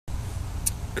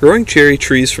Growing cherry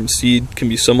trees from seed can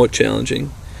be somewhat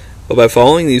challenging, but by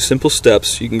following these simple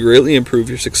steps, you can greatly improve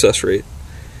your success rate.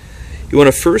 You want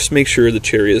to first make sure the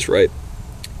cherry is ripe.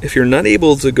 If you're not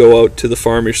able to go out to the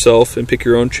farm yourself and pick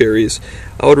your own cherries,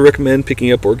 I would recommend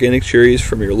picking up organic cherries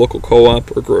from your local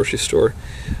co-op or grocery store.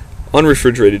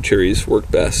 Unrefrigerated cherries work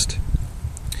best.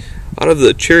 Out of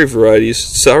the cherry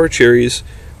varieties, sour cherries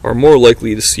are more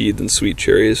likely to seed than sweet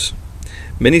cherries.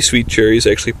 Many sweet cherries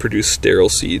actually produce sterile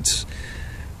seeds.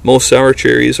 Most sour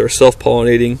cherries are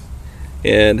self-pollinating,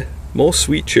 and most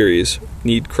sweet cherries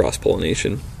need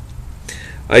cross-pollination.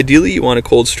 Ideally, you want to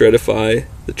cold stratify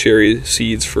the cherry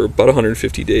seeds for about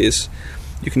 150 days.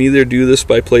 You can either do this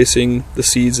by placing the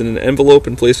seeds in an envelope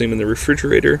and placing them in the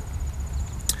refrigerator,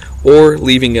 or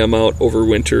leaving them out over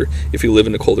winter if you live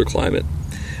in a colder climate.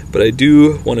 But I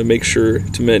do want to make sure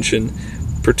to mention,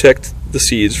 protect the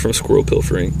seeds from squirrel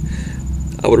pilfering.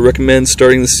 I would recommend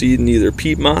starting the seed in either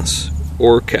peat moss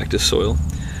or cactus soil.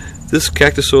 This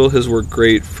cactus soil has worked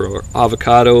great for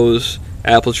avocados,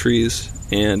 apple trees,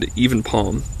 and even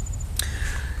palm.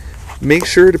 Make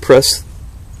sure to press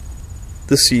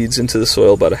the seeds into the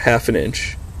soil about a half an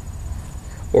inch,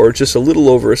 or just a little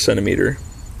over a centimeter.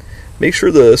 Make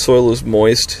sure the soil is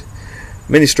moist.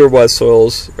 Many store-bought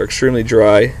soils are extremely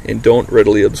dry and don't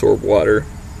readily absorb water.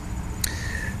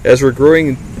 As we're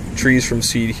growing trees from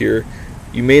seed here,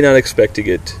 you may not expect to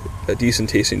get decent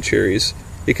tasting cherries.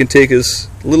 It can take as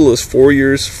little as 4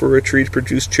 years for a tree to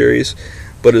produce cherries,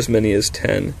 but as many as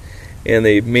 10. And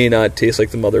they may not taste like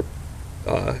the mother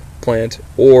plant,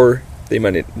 or they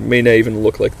may not even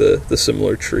look like the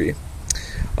similar tree.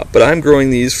 But I'm growing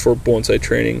these for bonsai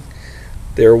training.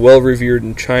 They are well revered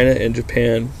in China and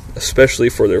Japan, especially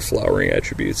for their flowering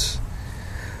attributes.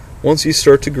 Once you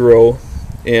start to grow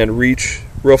and reach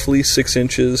roughly 6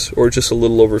 inches or just a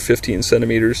little over 15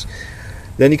 centimeters,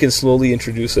 then you can slowly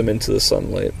introduce them into the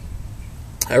sunlight.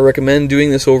 I recommend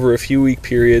doing this over a few week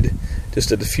period,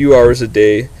 just at a few hours a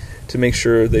day, to make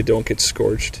sure they don't get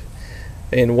scorched.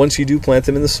 And once you do plant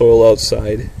them in the soil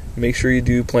outside, make sure you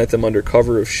do plant them under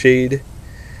cover of shade,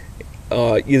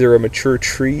 either a mature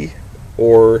tree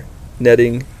or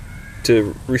netting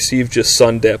to receive just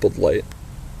sun-dappled light.